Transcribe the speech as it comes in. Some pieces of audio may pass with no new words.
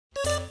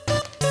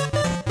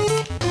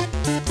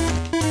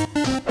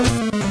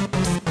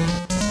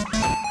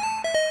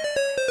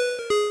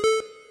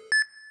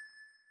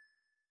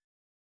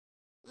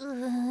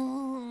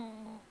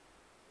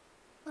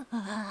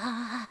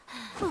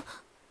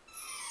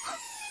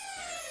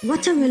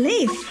What a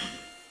relief!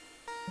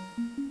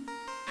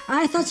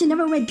 I thought you'd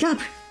never wake up.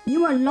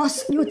 You were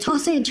lost, you were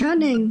tossing and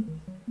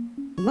turning.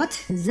 What?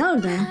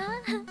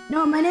 Zelda?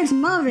 No, my name's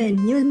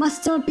Marvin. You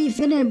must still be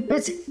feeling a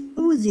bit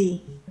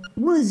woozy.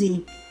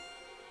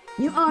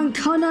 You are on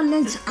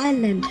Koholint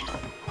Island.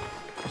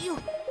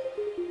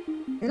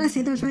 Did I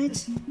say that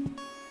right?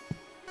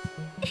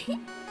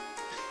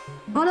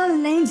 Follow the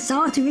lane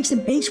south to reach the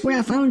beach where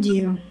I found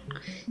you.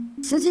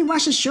 Since you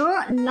washed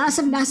ashore, lots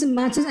of massive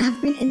monsters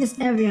have been in this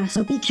area,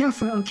 so be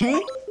careful,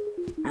 okay?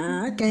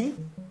 Okay.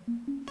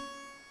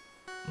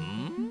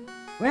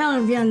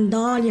 Well, young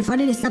doll, you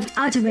finally stepped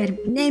out of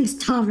it. Name's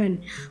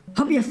Tarvin.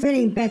 Hope you're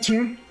feeling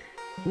better.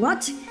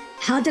 What?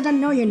 How did I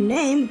know your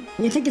name?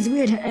 You think it's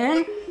weird,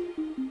 eh?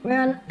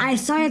 Well, I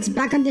saw it's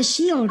back on the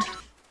shield.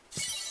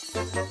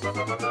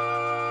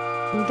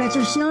 You got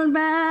your shield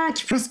back.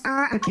 Press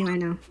R. Okay, I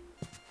know.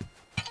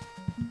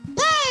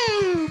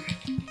 Yeah!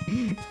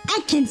 I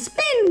can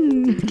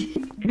spin!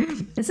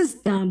 This is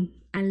dumb.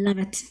 I love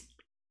it.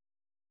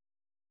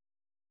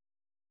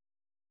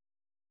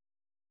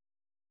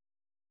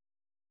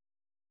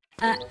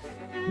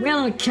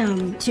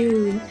 Welcome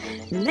to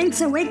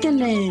Link's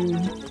Awakening,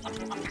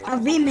 a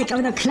remake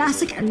of the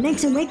classic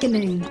Link's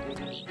Awakening.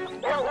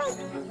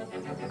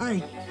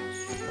 Hi.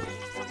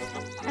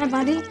 Hi,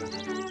 buddy.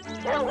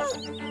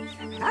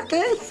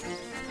 Okay.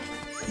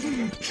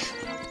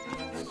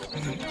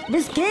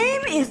 This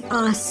game is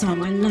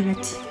awesome. I love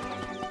it.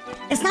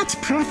 It's not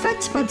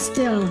perfect, but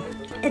still,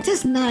 it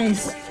is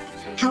nice.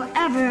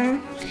 However,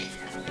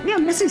 we are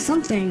missing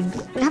something.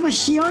 We have a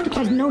shield,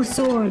 but no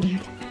sword.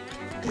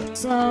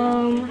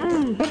 So,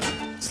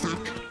 stop.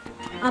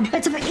 A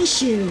bit of an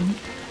issue.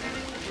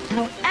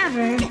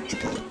 However,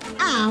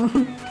 ow.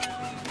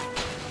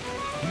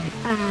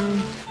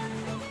 Ow.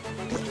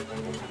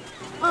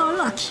 Oh,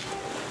 look.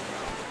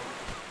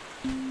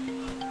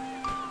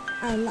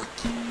 Oh, look.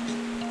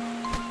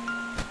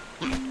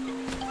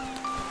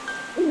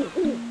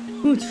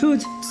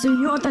 Hoot. So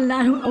you're the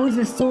lad who owns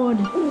the sword.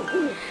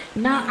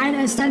 Now I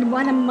understand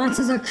why the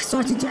monsters are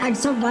starting to act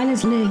so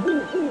violently.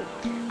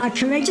 A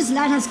courageous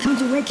lad has come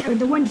to wake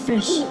the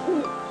windfish.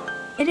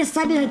 It is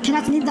decided it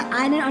cannot leave the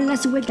island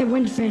unless you wake the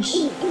windfish.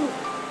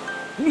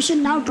 You should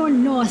now go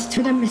north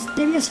to the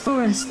mysterious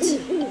forest.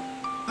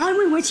 I'll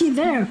be waiting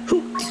there.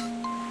 Hoot.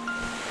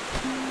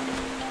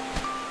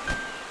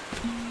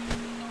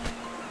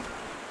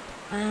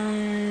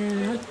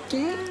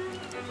 Okay.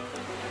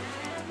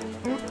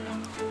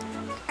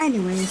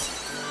 Anyways.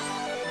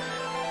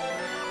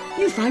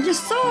 You found your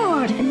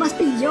sword! It must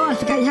be yours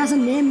because it has a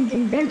name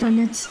engraved on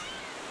it.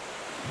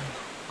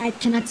 I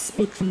cannot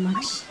speak for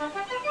much.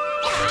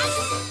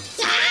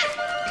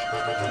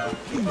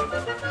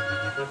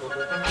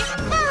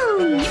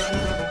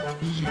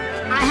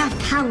 I have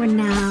power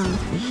now.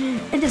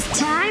 It is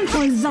time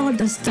for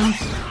Zelda stuff.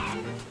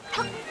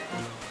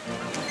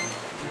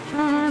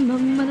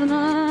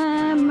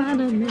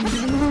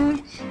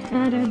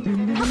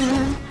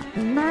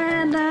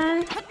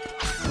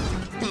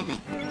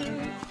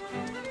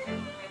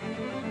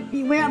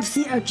 Beware of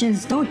sea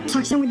urchins. Don't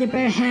touch them with your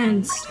bare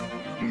hands.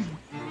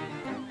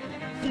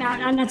 No,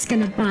 I'm not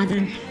gonna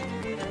bother.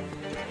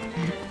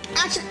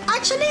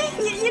 Actually,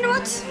 you know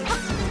what?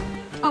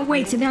 Oh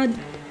wait, the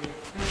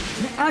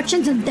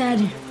urchins are dead.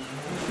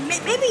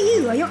 Maybe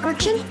you. Are you an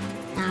urchin?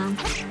 No.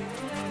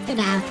 Get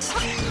out.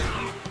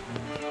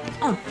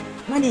 Oh,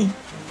 money.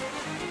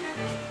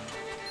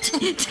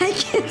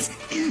 Take it.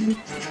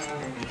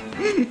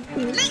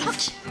 Link.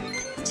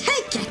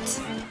 Take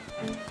it.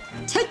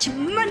 Take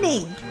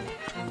money.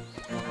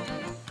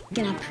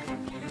 Get up.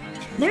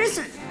 There's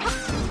a...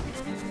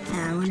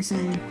 I want to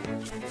say...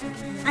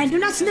 I do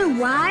not know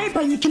why,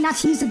 but you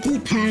cannot use the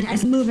D-pad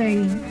as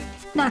moving.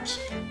 Look.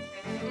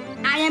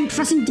 I am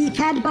pressing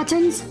D-pad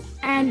buttons,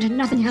 and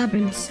nothing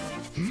happens.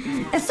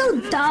 It's so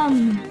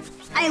dumb.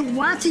 I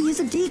want to use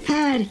a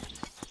D-pad.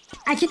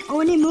 I can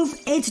only move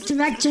 8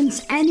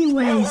 directions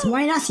anyways.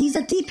 Why not use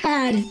a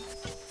D-pad?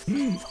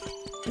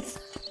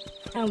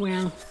 Oh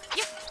well.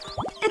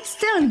 It's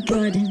still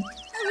good.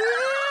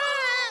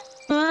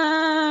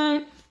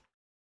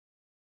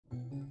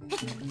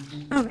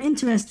 Oh,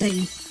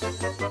 interesting.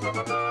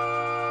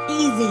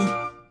 Easy.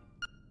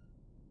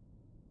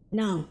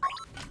 No.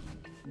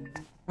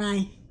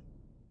 Bye.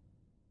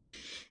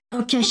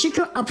 Okay, I should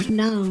go up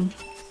now.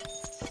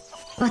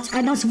 But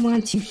I don't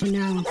want to for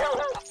now.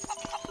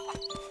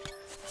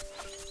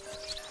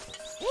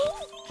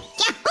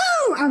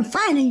 Yahoo! I'm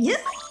finding you!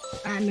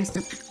 I messed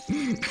up.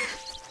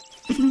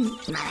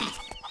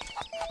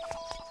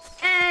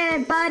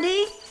 Hey,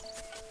 buddy!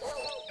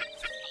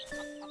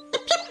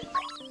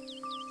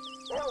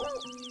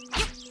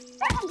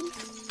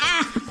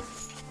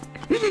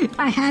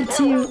 I had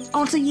to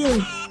alter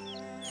you.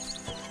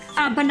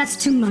 But that's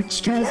too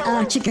much, cause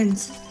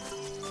chickens.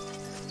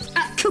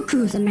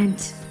 Cuckoos, I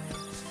meant.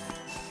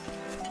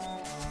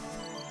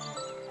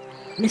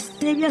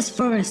 Mysterious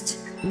forest.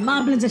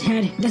 Moblins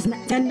ahead.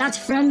 They're not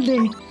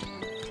friendly.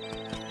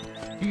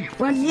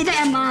 Well, neither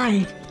am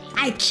I.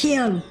 I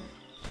kill.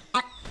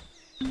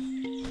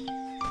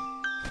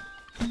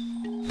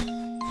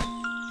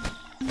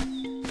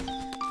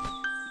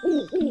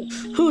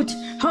 Hoot,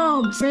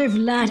 ho, brave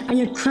lad, on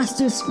your crest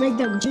to wake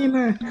the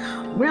dreamer.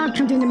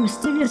 Welcome to the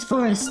mysterious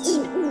forest.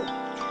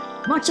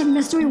 Much of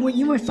mystery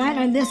you will find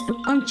on this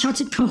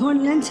uncharted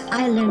Koholint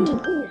Island.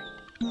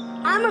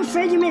 I'm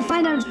afraid you may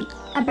find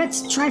a bit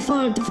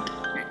trifle difficult.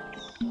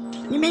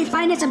 You may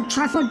find it a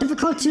trifle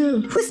difficult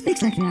to... Who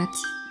speaks like that?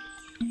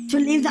 To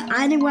leave the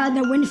island while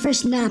the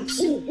windfish naps.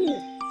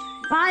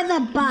 By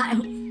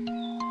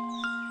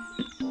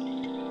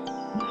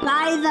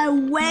the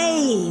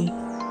way,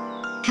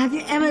 have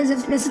you ever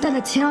visited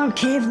the Tail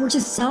Cave, which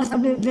is south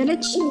of the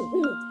village?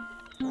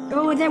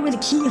 Go there with the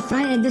key you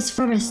find in this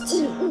forest.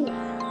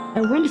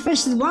 The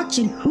windfish is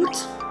watching, Hoot.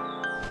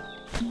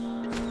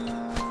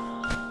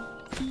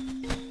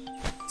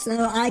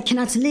 So I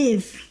cannot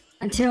leave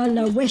until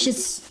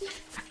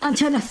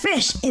the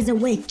fish is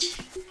awake.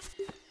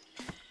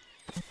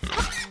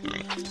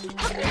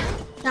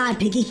 Die,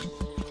 piggy.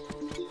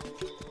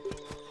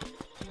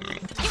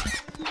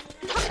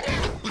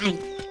 Die.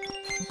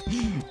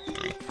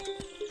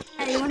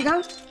 Hey, you wanna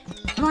go?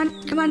 Come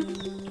on, come on,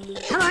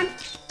 come on.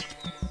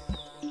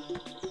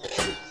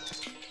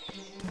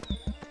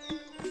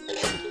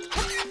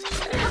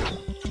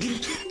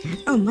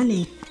 Oh,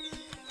 money.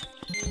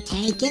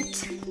 Take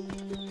it.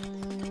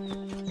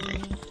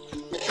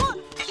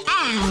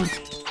 Ow!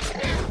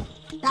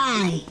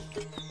 Die.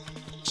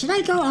 Should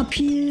I go up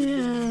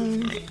here?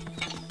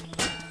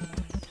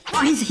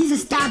 Oh, he's a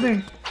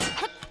stabber.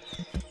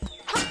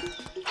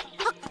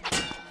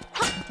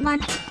 Come on.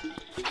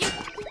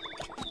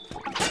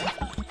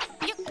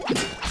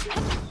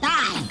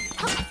 Die.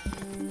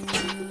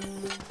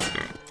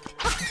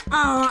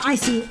 Oh, I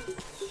see.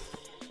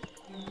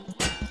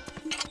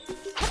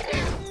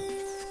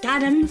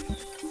 Got him.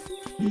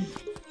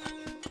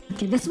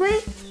 Okay, this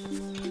way?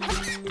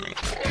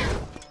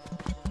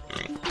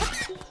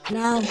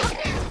 No.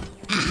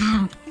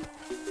 Ow.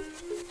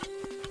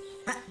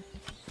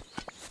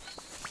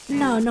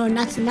 No,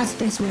 not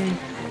this way.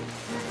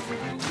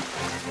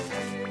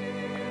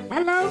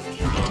 Hello?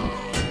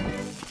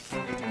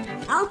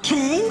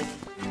 Okay.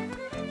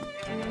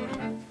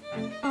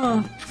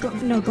 Oh,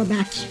 go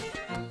back.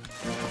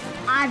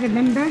 I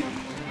remember.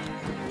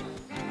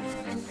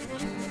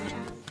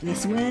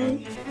 This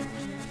way.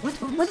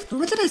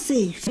 What did I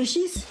see?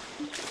 Fishies?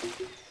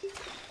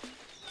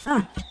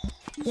 Ah,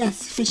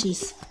 yes,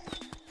 fishies.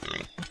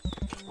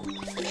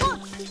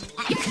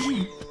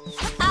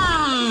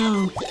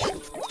 Ow!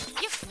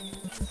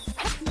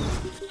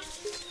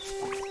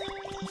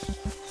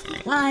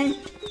 Bye.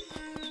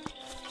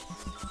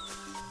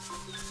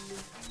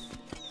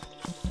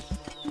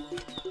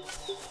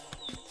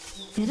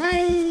 Did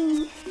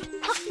I?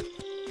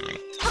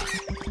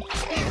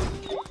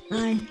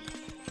 Bye.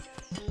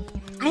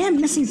 I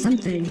am missing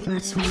something,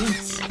 but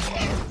what?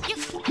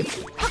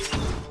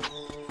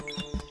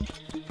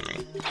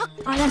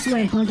 Oh, that's the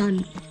way. Hold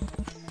on.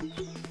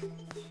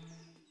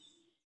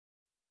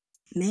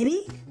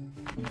 Maybe?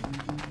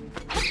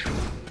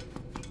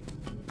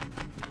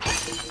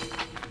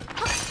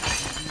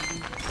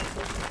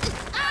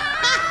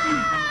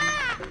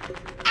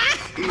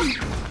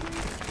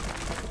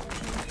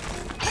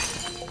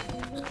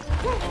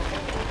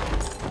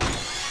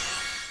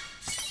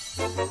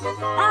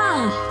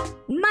 Ah!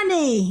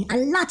 Money! A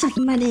lot of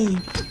money!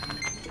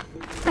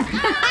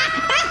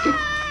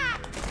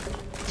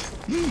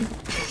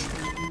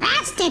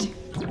 Bastard!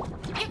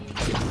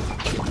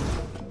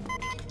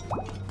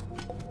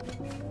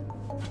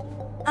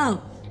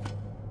 Oh.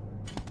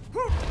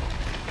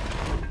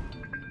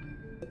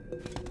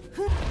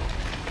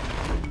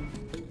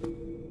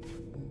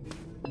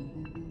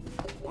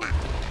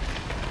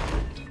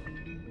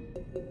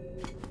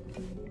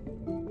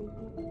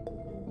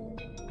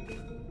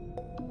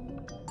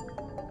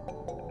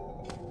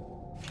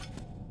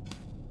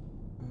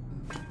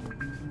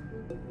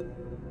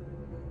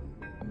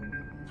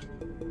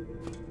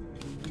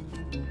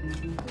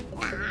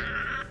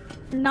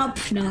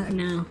 Nope,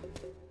 no.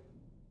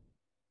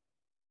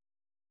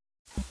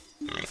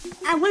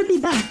 I will be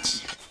back.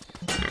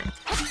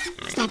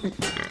 Stop it.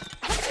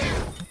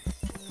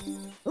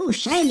 Ooh,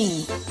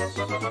 shiny.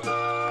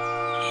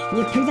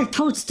 You pick the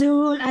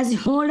toadstool as you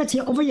hold it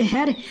over your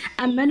head,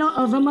 a metal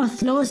aroma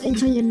flows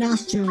into your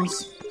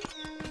nostrils.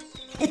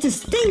 It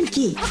is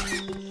stinky.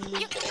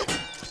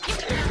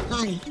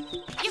 Hi.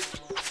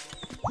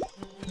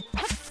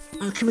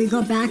 Oh, can we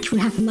go back? We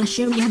have a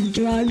mushroom, we have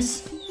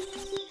drugs.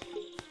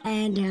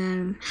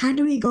 And, how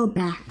do we go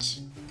back?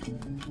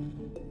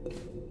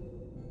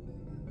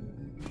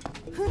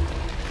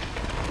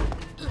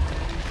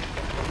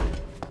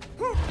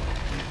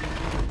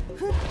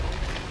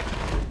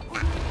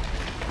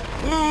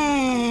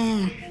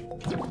 Yeah!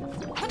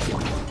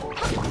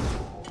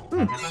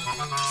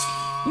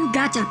 You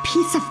got a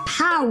piece of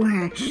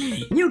power!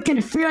 You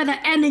can feel the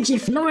energy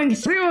flowing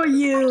through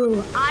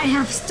you! I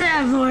have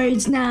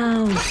steroids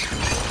now!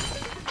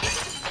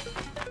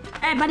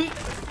 Hey, buddy!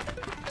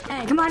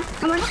 Hey, come on,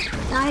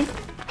 die!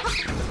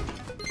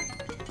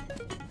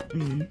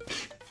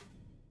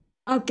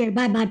 Okay,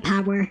 bye-bye,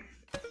 power.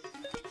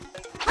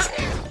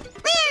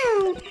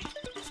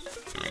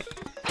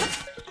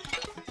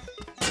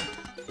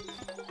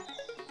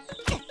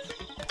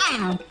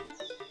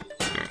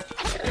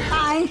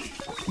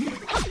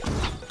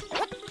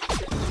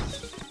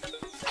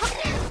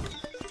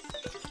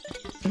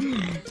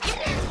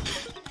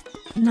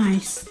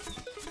 Nice.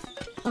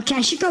 Okay,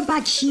 I should go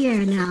back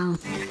here now.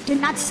 Do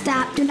not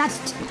stop. Do not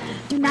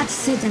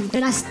sit him. Do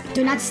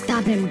not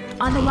stop him.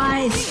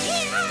 Otherwise.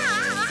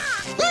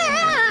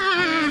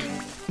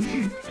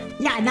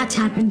 Yeah, that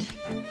happened.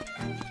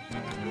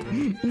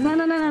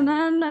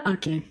 No.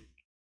 Okay.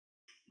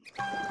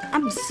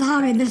 I'm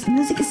sorry. This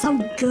music is so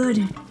good.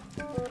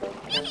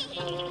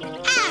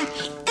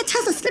 It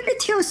has a slippery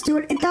tail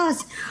stool. It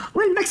does.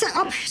 We'll mix it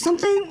up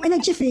something in a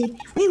jiffy.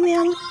 We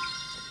will.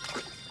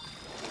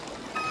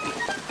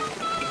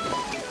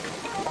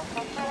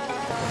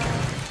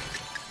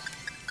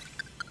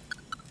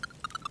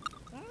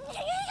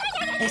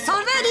 It's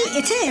all ready.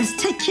 It is.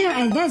 Take care,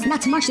 and there's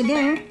not much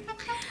there.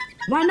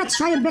 Why not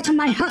try a bit of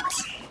my hut?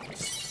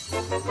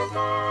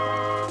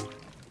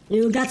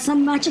 You got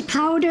some magic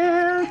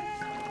powder,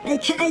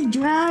 aka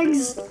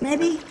drugs,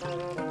 maybe?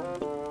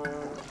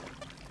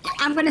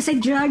 I'm gonna say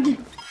drug.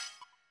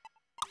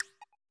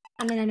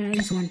 No,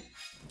 this one.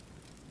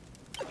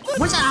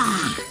 What's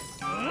up?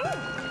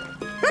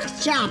 Good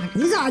job.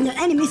 Use it on your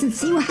enemies and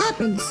see what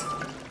happens.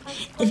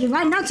 If you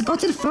run out, go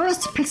to the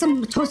forest, pick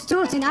some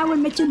toasters, and I will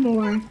make you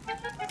more.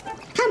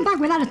 Come back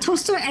without a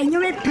toaster, and you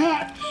may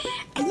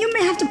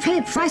have to pay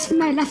a price for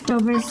my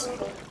leftovers.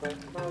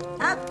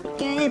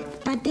 Okay,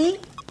 buddy.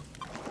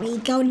 We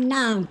go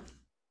now.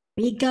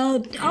 We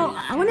go. Oh,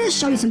 I want to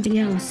show you something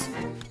else.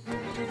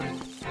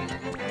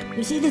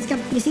 You see this?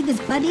 You see this,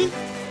 buddy?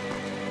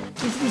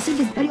 You see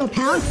this, buddy or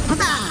pal?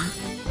 Huzzah!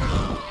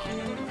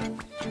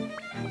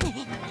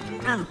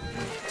 Oh.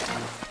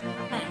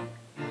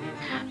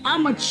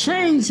 I'm a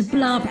change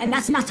blob, and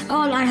that's not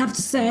all I have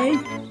to say.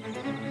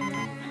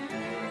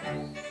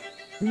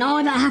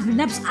 Now that I have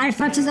lips, I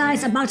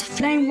fantasize about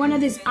playing one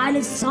of these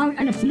island songs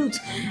and a flute.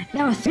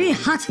 There were 3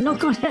 hot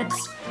local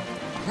hits.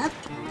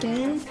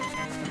 Okay.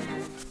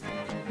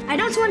 I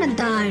don't want to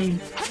die.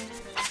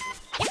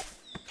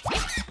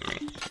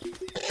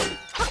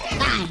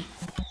 Die.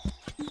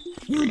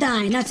 You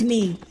die, not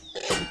me.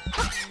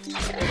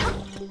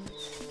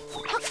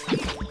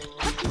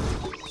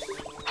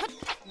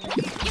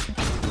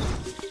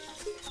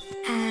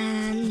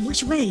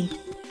 Which way?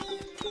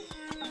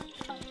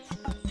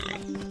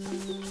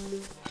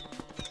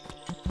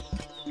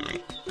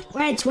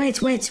 Wait.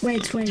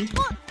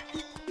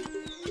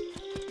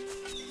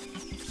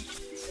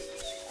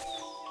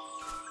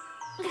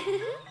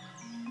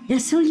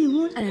 Yes, all you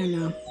want? I don't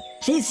know.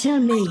 Please tell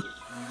me.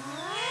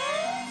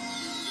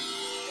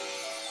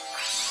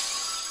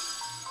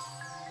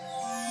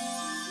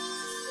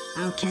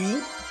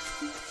 Okay.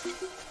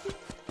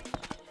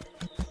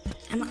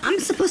 I'm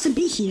supposed to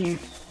be here.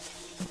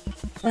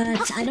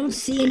 But I don't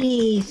see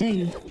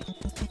anything.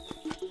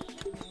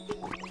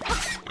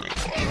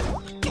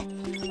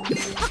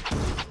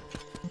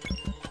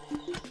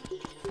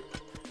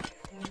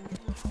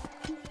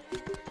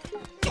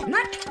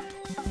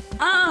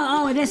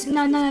 Oh, this,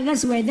 no,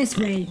 this way.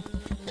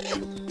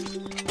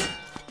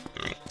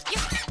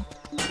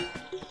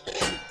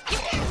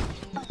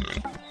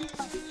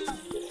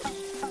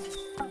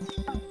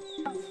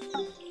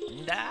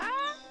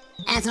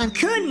 As a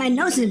raccoon, my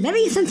nose is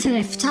very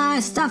sensitive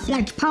to stuff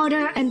like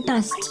powder and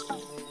dust.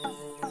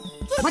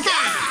 What's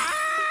that?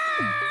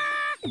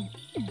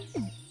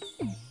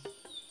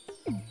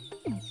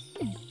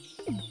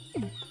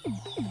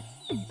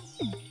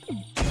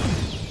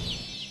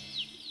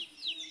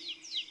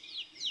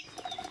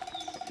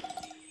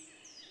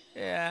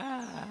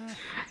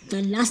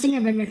 The last thing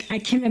I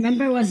can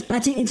remember was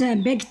biting into a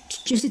big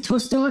juicy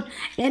toaster,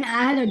 then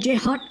I had a j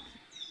hot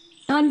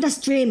on the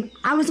stream.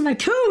 I was a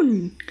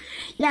raccoon!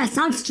 Yeah,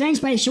 sounds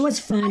strange, but it sure was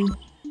fun.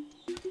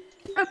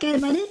 Okay,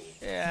 buddy.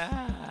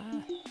 Yeah.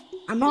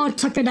 I'm all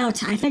tuckered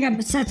out. I think I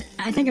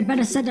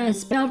better set a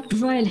spell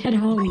before I head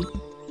home.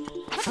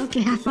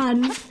 Okay, have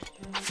fun.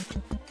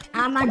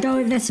 I'ma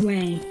go this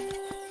way.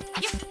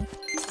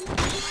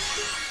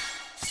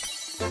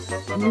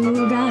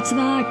 You got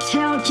the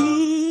tail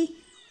key.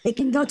 We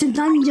can go to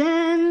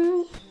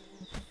dungeon.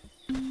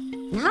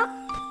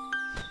 Now?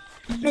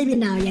 Maybe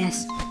now,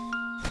 yes.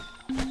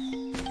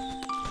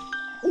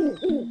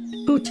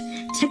 Good.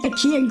 Take the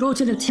key and go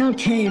to the tail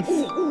cave.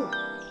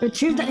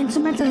 Retrieve the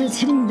instrument that is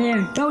hidden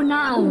there. Go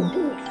now.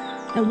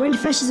 The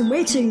windfish is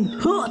waiting.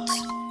 Hoot!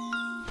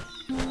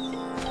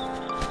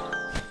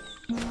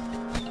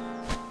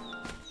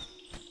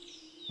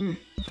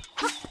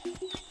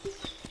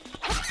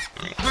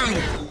 Hi.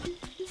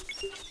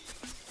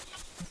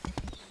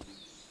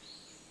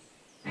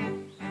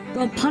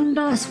 Go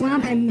ponder,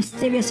 swamp, and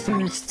mysterious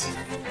forest.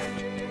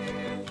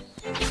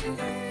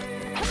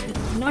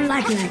 No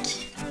like.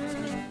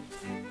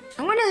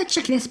 I wanna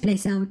check this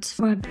place out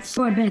for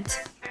a bit.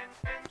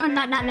 Oh,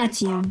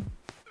 not you.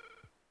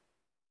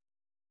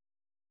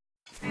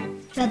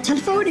 The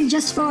telephone is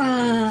just for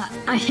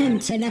a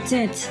hint, and that's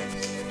it.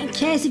 In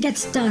case you get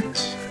stuck.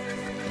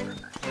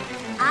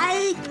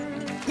 I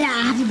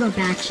have to go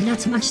back.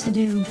 Not much to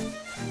do.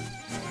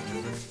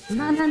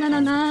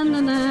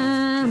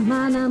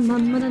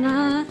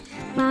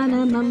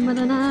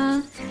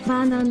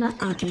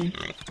 Okay.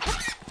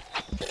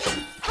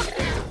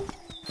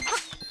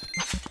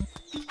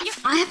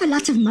 I have a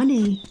lot of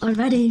money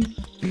already.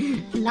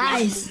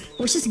 Nice,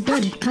 which is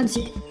good, cause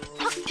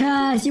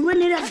you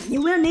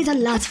will need a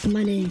lot of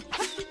money,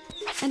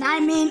 and I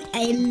mean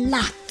a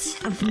lot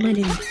of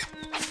money.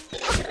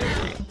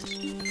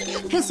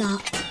 Here's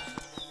up.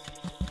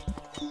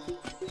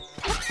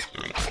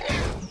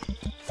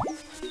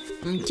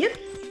 Thank you.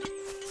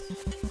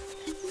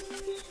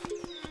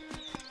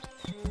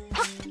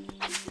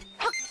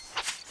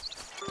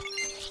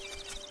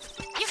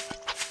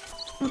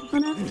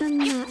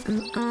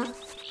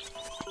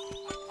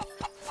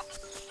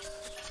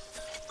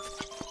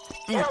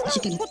 Hey,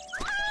 chicken.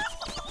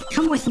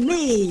 Come with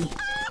me.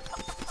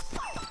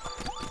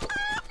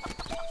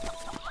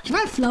 Can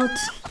I float?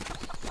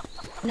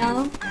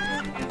 No?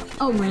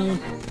 Oh well.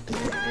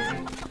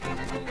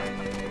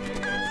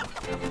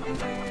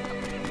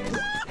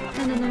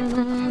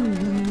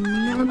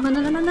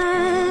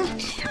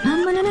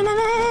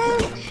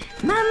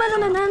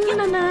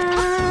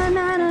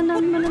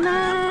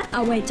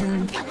 Oh wait,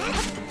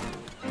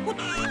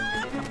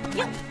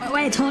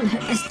 wait, hold.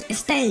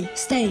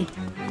 Stay.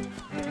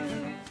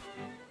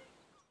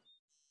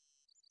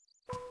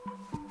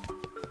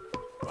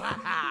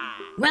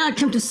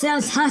 Welcome to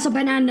Sal's House of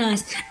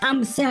Bananas.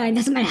 I'm Sal, and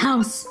this is my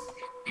house.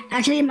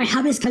 Actually, my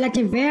hobby is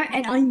collecting rare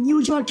and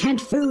unusual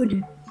canned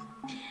food.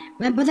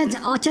 My brother's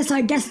artists, so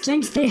I guess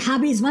strange three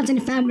hobbies once in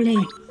the family.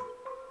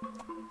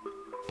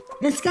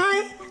 This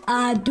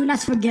guy, do not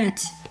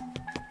forget.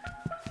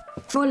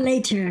 For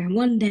later,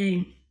 one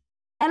day.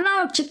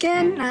 Hello,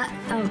 chicken.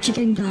 Oh,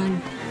 chicken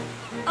gone.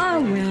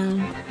 Oh well.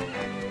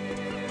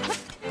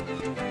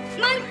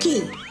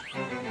 Monkey.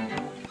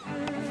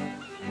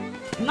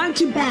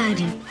 Monkey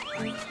bad.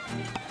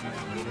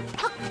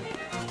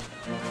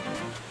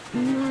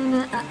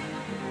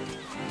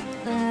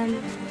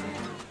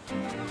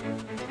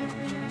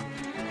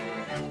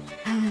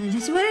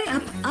 This way?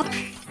 Up?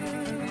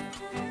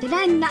 Did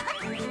I not?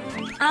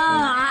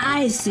 Oh,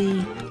 I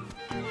see.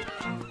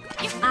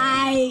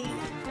 I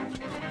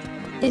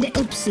did it,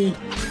 oopsie.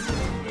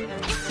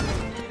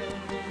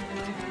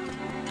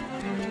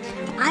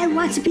 I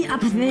want to be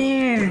up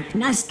there,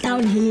 not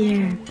down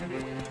here.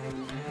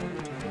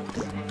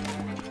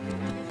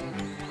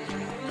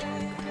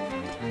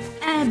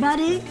 Hey,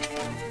 buddy.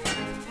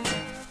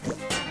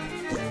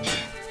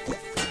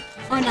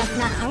 Oh, not.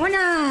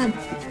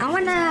 I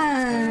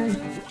wanna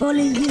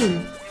bully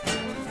you.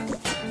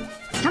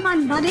 Come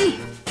on, buddy.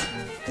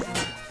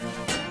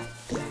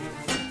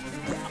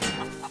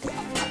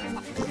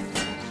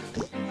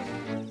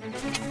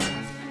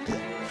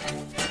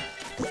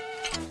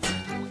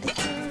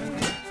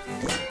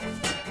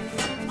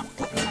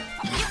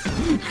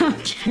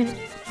 Okay.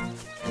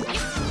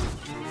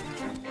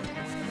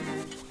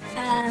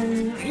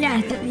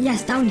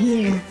 Yes, down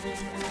here.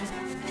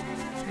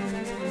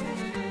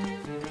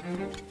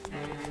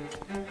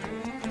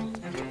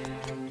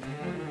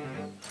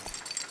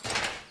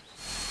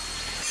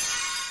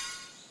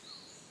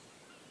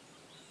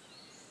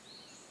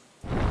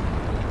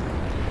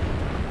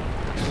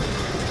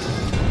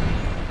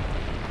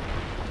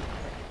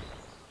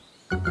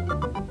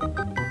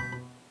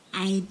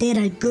 I did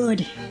it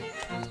good.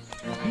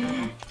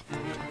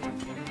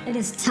 It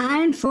is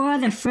time for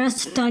the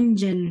first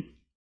dungeon.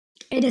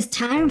 It is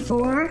time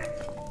for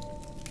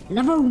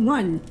level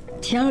 1,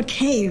 Tail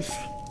Cave.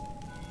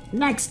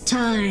 Next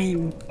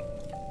time.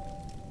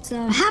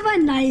 So have a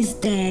nice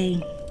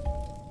day.